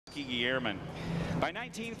Airmen. By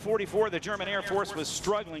 1944, the German Air Force was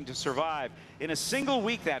struggling to survive. In a single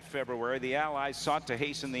week that February, the Allies sought to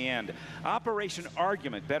hasten the end. Operation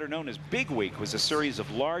Argument, better known as Big Week, was a series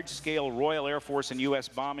of large-scale Royal Air Force and U.S.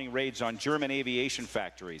 bombing raids on German aviation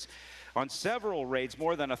factories. On several raids,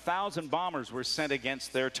 more than 1,000 bombers were sent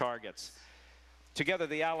against their targets. Together,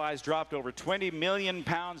 the Allies dropped over 20 million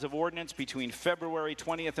pounds of ordnance between February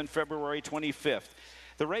 20th and February 25th.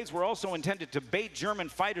 The raids were also intended to bait German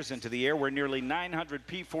fighters into the air, where nearly 900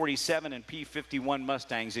 P-47 and P-51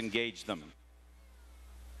 Mustangs engaged them.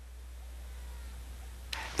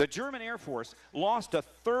 The German Air Force lost a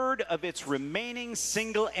third of its remaining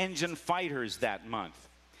single-engine fighters that month,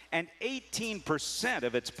 and 18%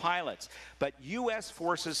 of its pilots. But U.S.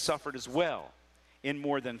 forces suffered as well. In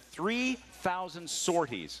more than 3,000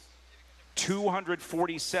 sorties,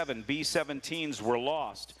 247 B-17s were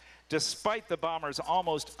lost, despite the bombers'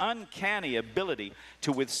 almost uncanny ability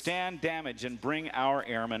to withstand damage and bring our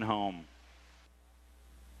airmen home.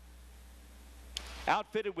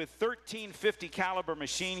 Outfitted with 13 50 caliber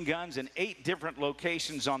machine guns in 8 different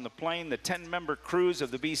locations on the plane, the 10-member crews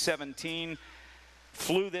of the B-17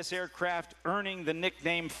 flew this aircraft, earning the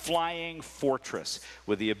nickname Flying Fortress,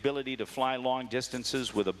 with the ability to fly long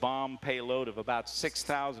distances with a bomb payload of about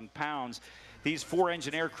 6,000 pounds. These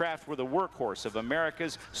 4-engine aircraft were the workhorse of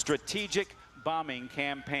America's strategic bombing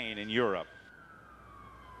campaign in Europe.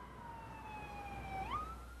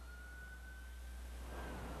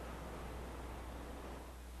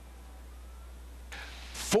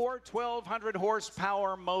 Four 1,200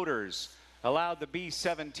 horsepower motors allowed the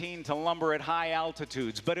B-17 to lumber at high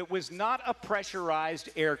altitudes, but it was not a pressurized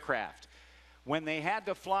aircraft. When they had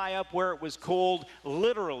to fly up where it was cold,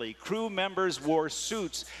 literally, crew members wore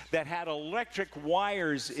suits that had electric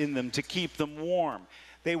wires in them to keep them warm.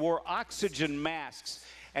 They wore oxygen masks,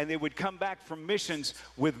 and they would come back from missions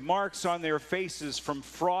with marks on their faces from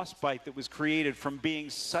frostbite that was created from being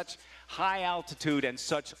such high altitude and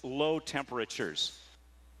such low temperatures.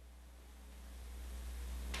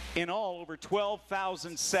 In all, over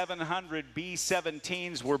 12,700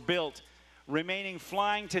 B-17s were built, remaining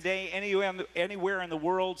flying today anywhere in the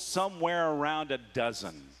world, somewhere around a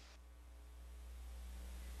dozen.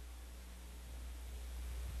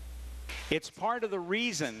 It's part of the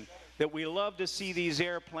reason that we love to see these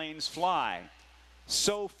airplanes fly.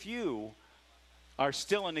 So few are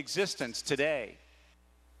still in existence today.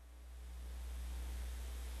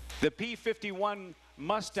 The P-51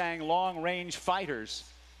 Mustang long-range fighters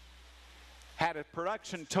had a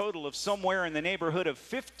production total of somewhere in the neighborhood of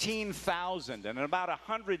 15,000, and about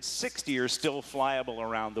 160 are still flyable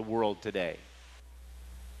around the world today.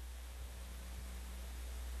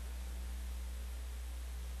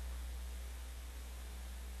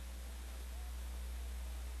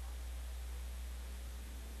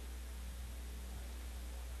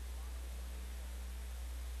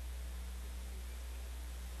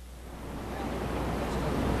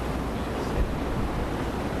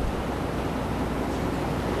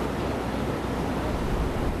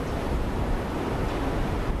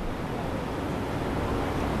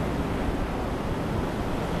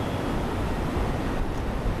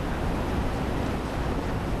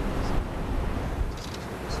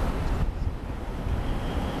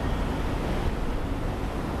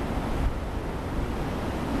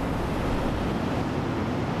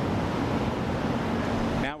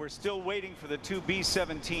 We're still waiting for the 2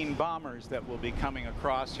 B-17 bombers that will be coming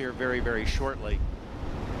across here very, very shortly.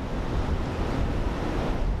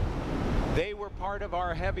 They were part of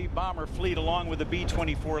our heavy bomber fleet, along with the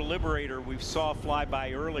B-24 Liberator we saw fly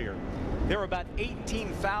by earlier. There were about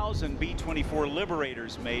 18,000 B-24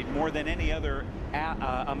 Liberators made, more than any other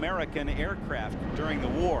American aircraft during the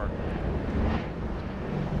war.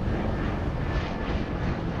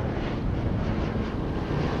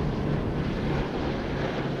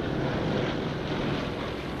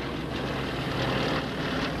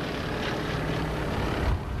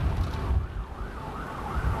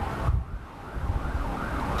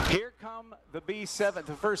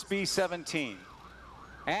 The first B-17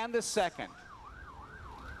 and the second.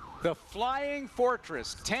 The Flying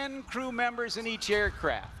Fortress, 10 crew members in each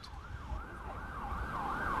aircraft.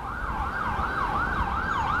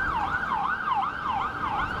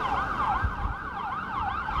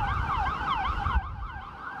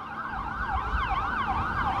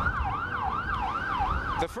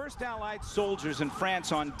 The first Allied soldiers in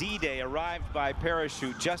France on D-Day arrived by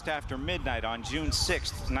parachute just after midnight on June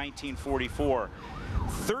 6, 1944.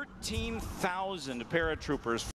 13,000 paratroopers